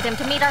village with him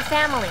to meet our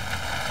family.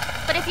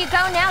 But if you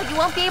go now, you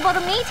won't be able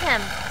to meet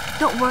him.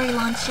 Don't worry,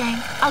 Lan Sheng.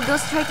 I'll go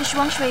straight to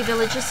Shuangshui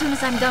village as soon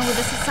as I'm done with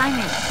this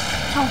assignment.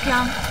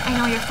 Tongkyang, I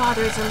know your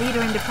father is a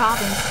leader in the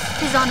province.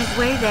 He's on his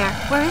way there.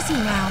 Where is he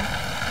now?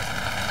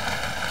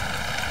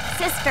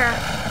 Sister,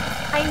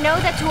 I know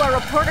that to a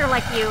reporter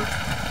like you,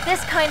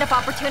 this kind of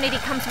opportunity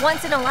comes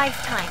once in a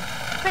lifetime.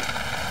 But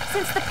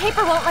since the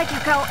paper won't let you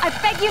go, I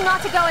beg you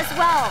not to go as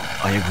well.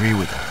 I agree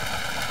with her.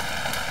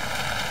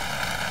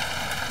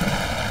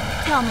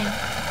 Tell me.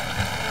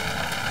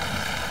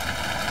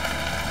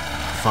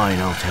 Fine,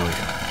 I'll tell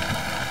you.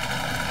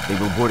 They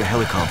will board a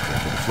helicopter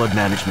to the flood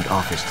management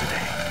office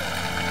today.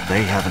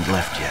 They haven't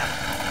left yet.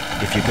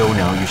 If you go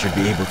now, you should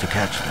be able to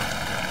catch them.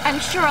 I'm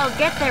sure I'll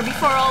get there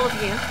before all of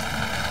you.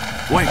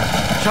 Wait!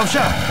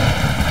 Xiaosha!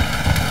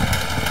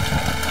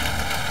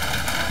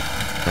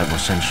 That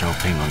was Sen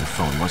Xiaoping on the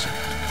phone, wasn't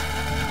it?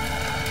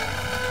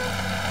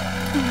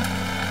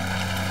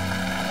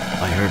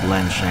 I heard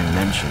Lan Sheng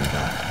mention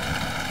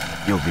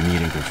that you'll be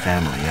meeting their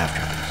family after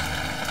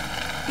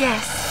this.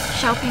 Yes,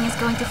 Xiaoping is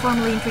going to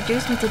formally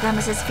introduce me to them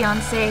as his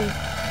fiancée.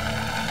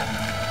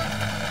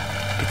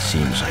 It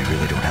seems I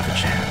really don't have a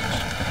chance.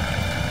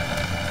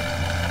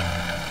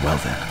 Well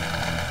then,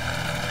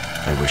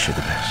 I wish you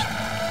the best.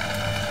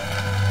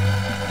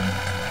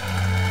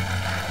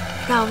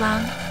 Gao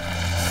Lang,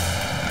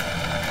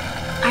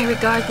 I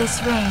regard this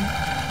ring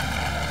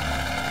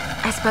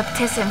as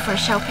baptism for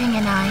Xiaoping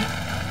and I.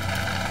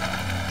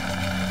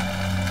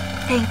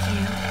 Thank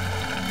you.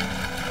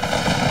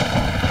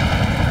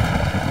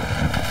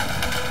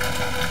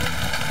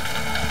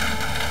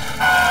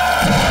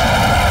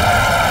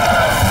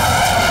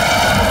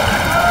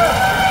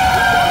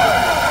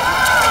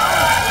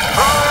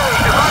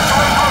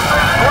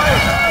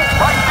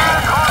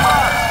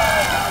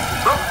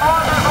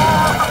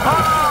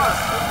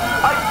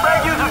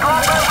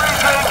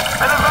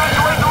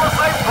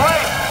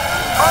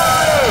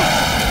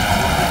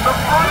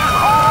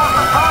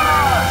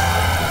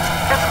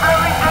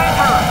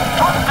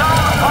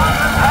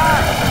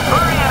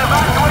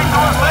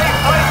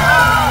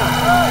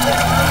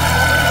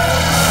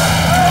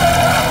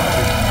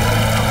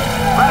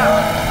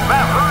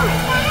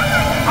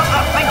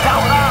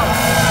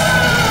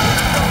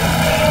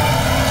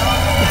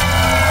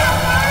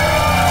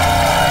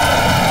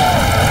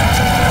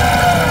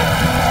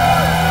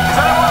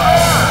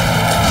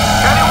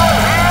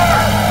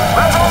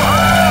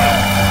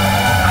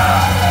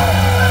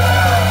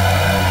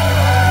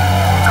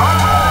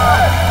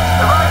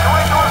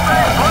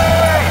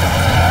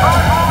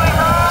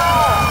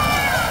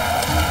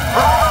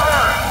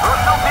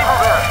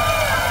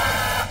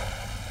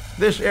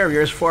 This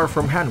area is far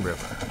from Han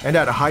River, and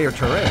at a higher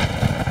terrain.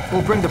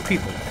 We'll bring the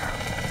people there.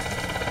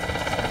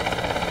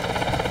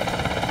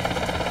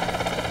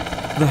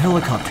 The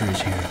helicopter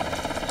is here.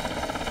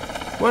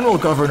 When will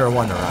Governor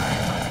Yuan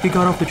arrive? He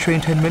got off the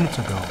train 10 minutes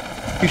ago.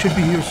 He should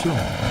be here soon.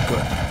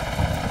 Good.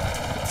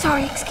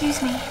 Sorry,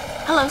 excuse me.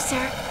 Hello,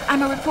 sir.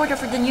 I'm a reporter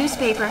for the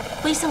newspaper.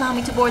 Please allow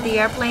me to board the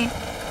airplane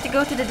to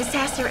go to the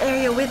disaster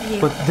area with you.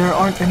 But there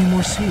aren't any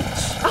more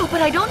seats. Oh,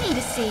 but I don't need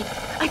a seat.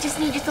 I just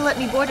need you to let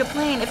me board a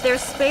plane. If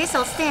there's space,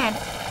 I'll stand.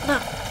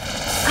 Look,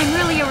 I'm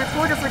really a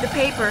reporter for the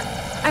paper.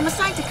 I'm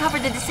assigned to cover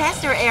the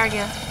disaster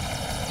area.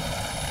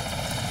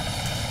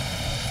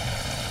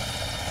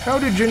 How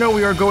did you know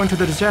we are going to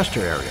the disaster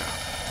area?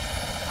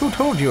 Who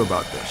told you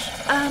about this?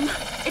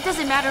 It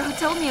doesn't matter who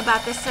told me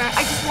about this, sir.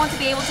 I just want to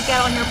be able to get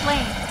on your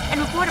plane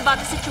and report about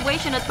the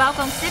situation at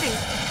Baokong City.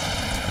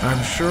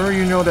 I'm sure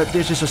you know that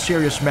this is a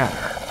serious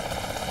matter.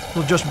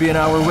 We'll just be an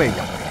hour away,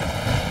 young lady.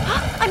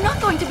 I'm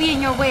not going to be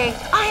in your way.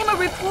 I am a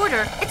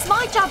reporter. It's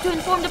my job to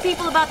inform the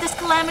people about this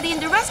calamity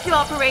and the rescue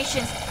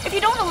operations. If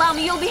you don't allow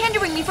me, you'll be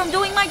hindering me from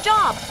doing my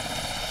job.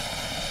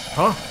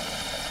 Huh?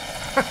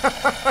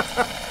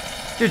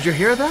 Did you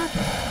hear that?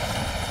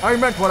 I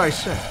meant what I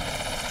said.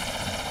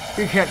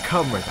 You can't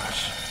come with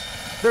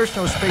us. There's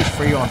no space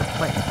for you on the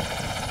plane.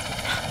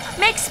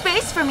 Make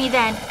space for me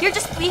then. You're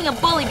just being a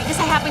bully because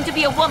I happen to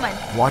be a woman.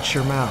 Watch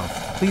your mouth.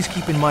 Please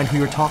keep in mind who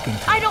you're talking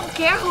to. I don't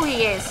care who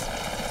he is.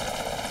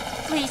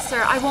 Please,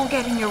 sir, I won't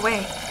get in your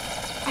way.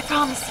 I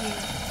promise you.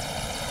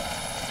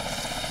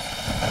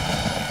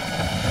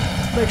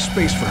 Make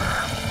space for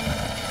her.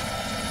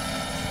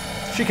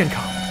 She can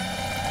come.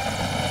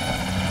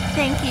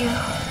 Thank you.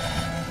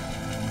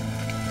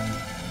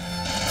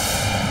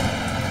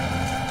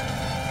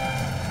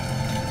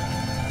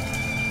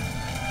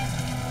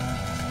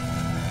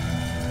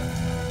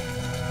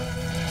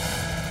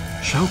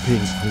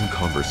 Xiaoping's phone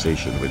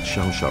conversation with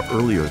Xiaoxia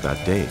earlier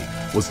that day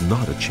was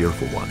not a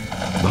cheerful one.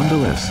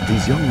 Nonetheless,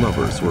 these young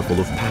lovers were full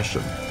of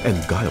passion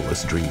and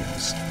guileless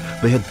dreams.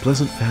 They had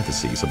pleasant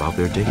fantasies about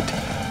their date,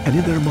 and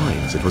in their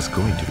minds it was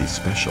going to be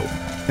special.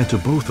 And to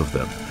both of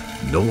them,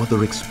 no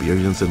other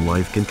experience in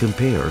life can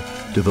compare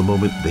to the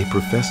moment they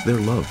professed their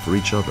love for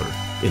each other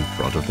in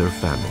front of their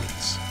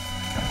families.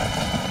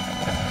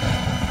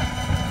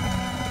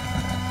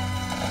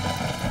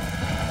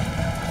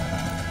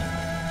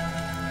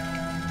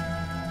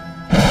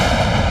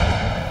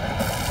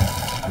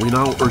 We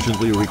now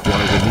urgently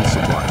require relief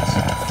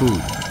supplies,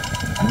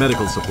 food,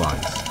 medical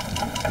supplies.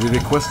 We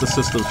request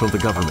assistance from the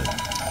government.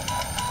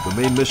 The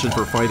main mission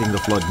for fighting the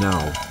flood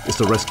now is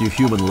to rescue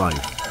human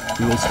life.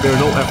 We will spare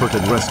no effort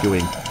in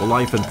rescuing the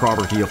life and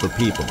property of the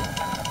people.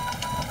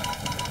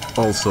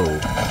 Also,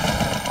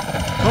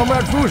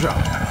 Comrade Fuja!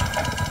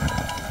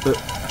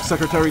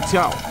 Secretary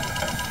Tiao.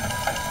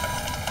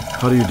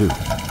 How do you do?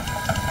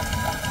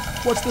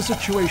 What's the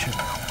situation?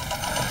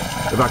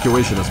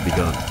 Evacuation has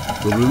begun.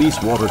 We'll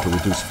release water to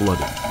reduce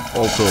flooding.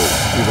 Also,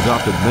 we've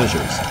adopted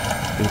measures,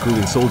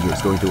 including soldiers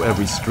going to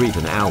every street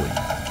and alley,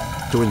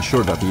 to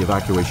ensure that the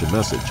evacuation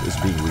message is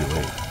being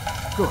relayed.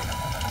 Good.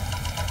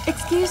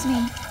 Excuse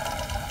me.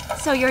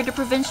 So you're the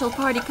Provincial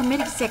Party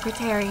Committee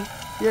Secretary?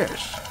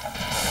 Yes.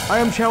 I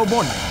am Xiao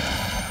Bon.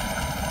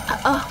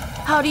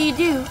 How do you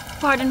do?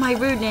 Pardon my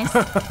rudeness.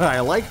 I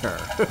like her.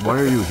 Why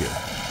are you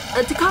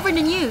here? To cover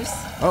the news.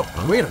 Oh,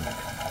 wait a minute.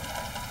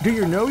 Do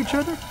you know each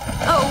other?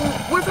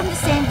 Oh, we're from the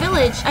same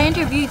village. I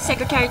interviewed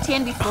Secretary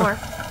Tian before.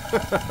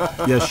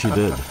 Yes, she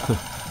did.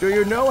 Do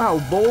you know how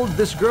bold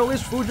this girl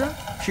is, Fuja?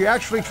 She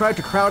actually tried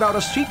to crowd out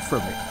a seat for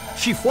me.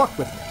 She fought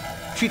with me.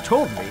 She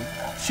told me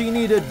she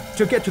needed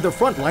to get to the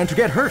front line to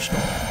get her story.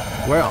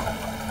 Well,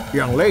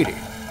 young lady,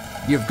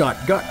 you've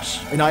got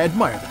guts, and I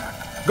admire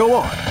that. Go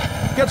on,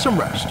 get some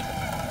rest.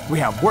 We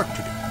have work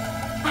to do.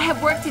 I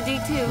have work to do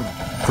too.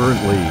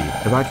 Currently,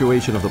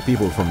 evacuation of the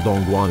people from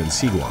Dongguan and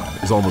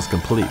Xiguan is almost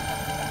complete.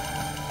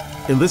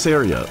 In this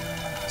area,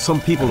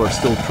 some people are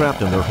still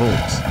trapped in their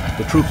homes.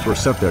 The troops were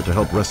sent there to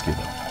help rescue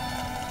them.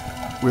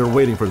 We are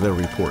waiting for their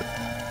report.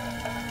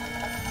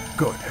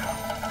 Good.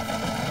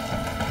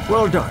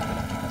 Well done.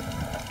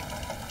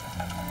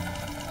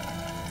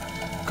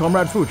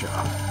 Comrade Fuja,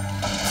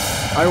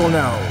 I will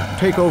now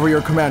take over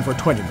your command for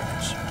 20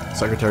 minutes.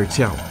 Secretary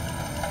Tiao.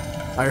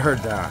 I heard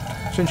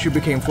that since you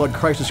became Flood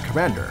Crisis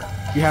Commander,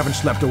 you haven't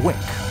slept a wink,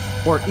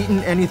 or eaten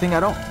anything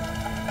at all.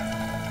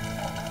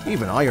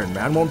 Even Iron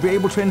Man won't be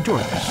able to endure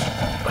this.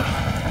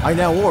 I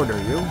now order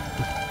you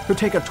to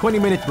take a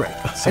 20-minute break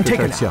and take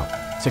a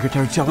nap.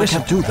 Secretary Tiao, I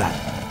can't do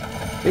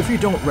that. If you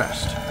don't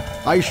rest,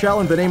 I shall,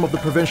 in the name of the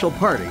Provincial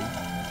Party,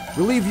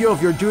 relieve you of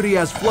your duty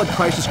as Flood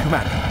Crisis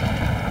Commander.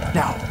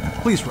 Now,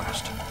 please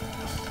rest.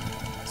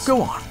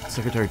 Go on.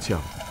 Secretary Tiao.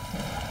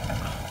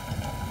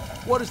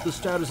 What is the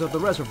status of the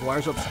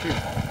reservoirs upstream?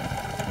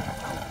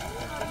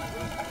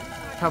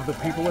 Have the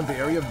people in the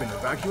area been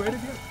evacuated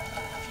yet?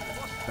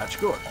 That's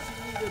good.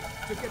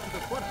 To get to the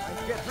front line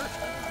to get hurt.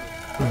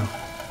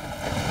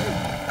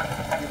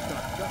 You've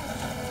got guts.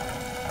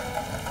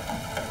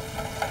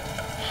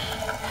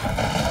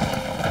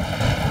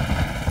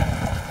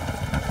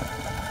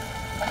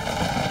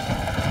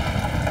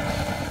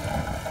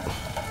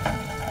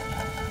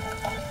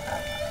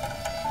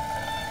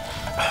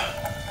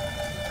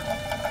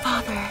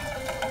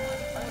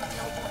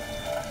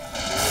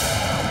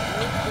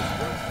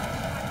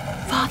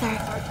 Father,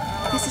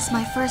 this is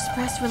my first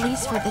press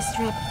release for this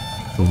trip.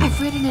 I've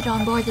written it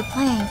on board the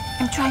plane.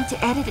 I'm trying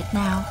to edit it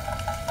now.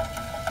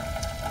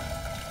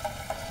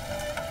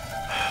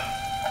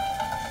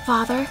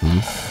 Father,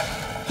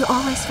 you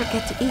always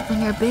forget to eat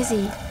when you're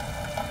busy.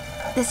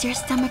 Does your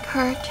stomach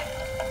hurt?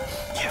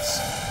 Yes.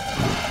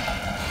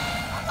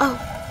 Oh,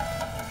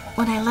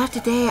 when I left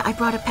today, I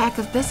brought a pack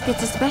of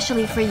biscuits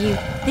especially for you.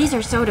 These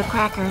are soda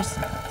crackers.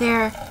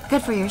 They're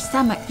good for your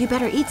stomach. You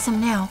better eat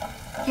some now.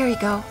 Here you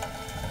go.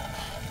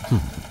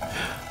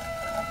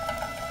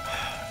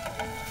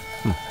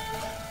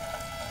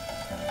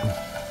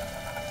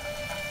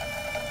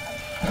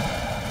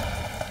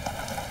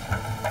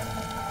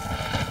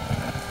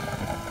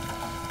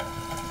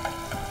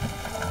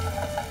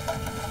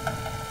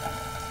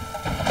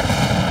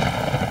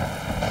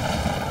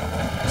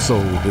 So,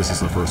 this is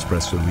the first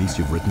press release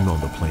you've written on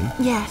the plane?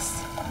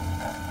 Yes.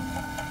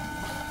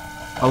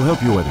 I'll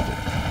help you edit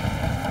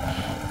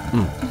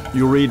it.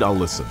 You read, I'll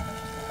listen.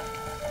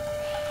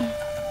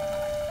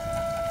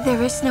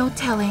 There is no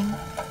telling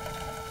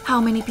how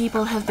many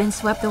people have been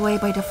swept away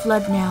by the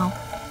flood now.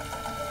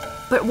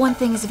 But one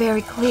thing is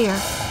very clear.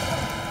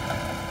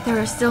 There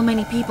are still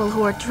many people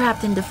who are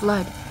trapped in the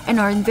flood and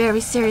are in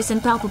very serious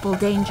and palpable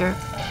danger.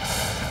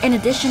 In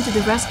addition to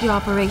the rescue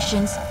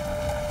operations,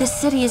 the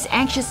city is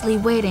anxiously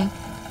waiting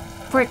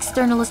for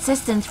external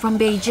assistance from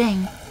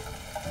Beijing.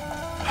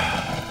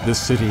 This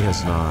city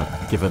has not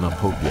given up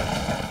hope yet.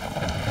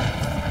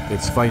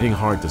 It's fighting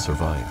hard to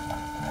survive.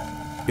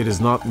 It is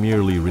not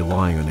merely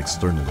relying on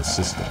external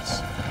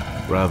assistance.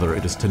 Rather,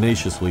 it is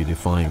tenaciously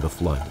defying the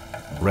flood,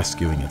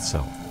 rescuing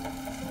itself.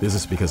 This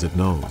is because it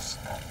knows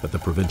that the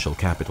provincial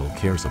capital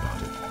cares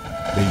about it.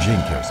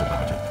 Beijing cares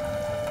about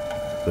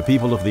it. The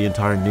people of the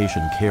entire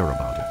nation care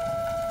about it.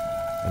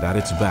 And at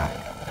its back,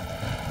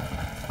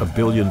 1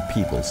 billion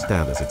people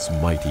stand as its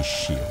mighty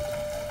shield.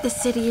 The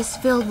city is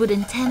filled with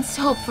intense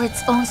hope for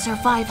its own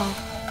survival.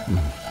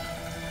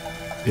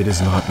 It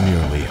is not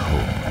merely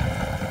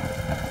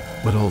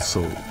hope, but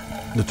also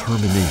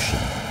determination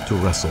to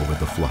wrestle with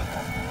the flood.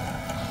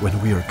 When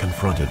we are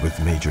confronted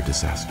with major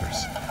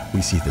disasters,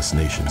 we see this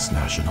nation's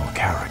national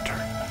character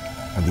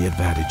and the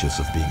advantages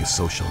of being a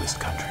socialist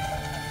country.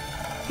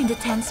 In the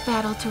tense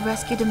battle to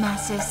rescue the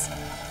masses,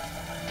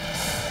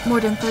 more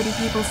than 30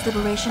 People's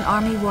Liberation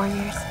Army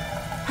warriors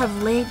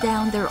have laid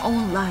down their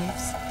own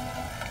lives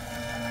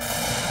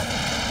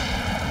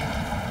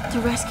to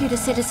rescue the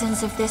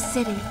citizens of this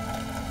city.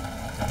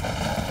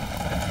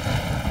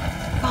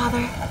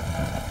 Father,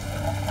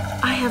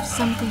 I have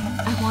something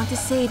I want to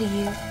say to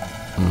you.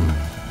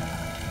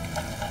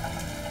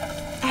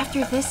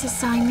 After this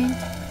assignment,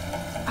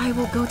 I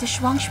will go to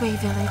Shuangshui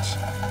village.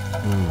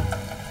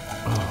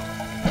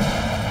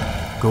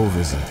 Go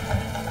visit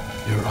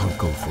your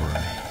uncle for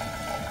me.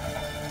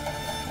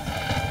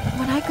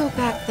 When I go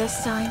back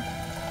this time,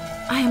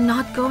 I am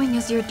not going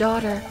as your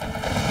daughter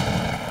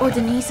or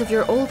the niece of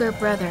your older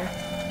brother.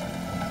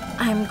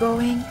 I am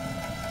going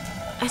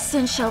as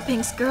Sun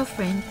Xiaoping's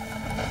girlfriend.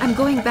 I'm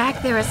going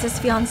back there as his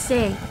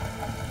fiancée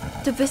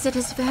to visit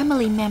his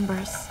family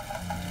members.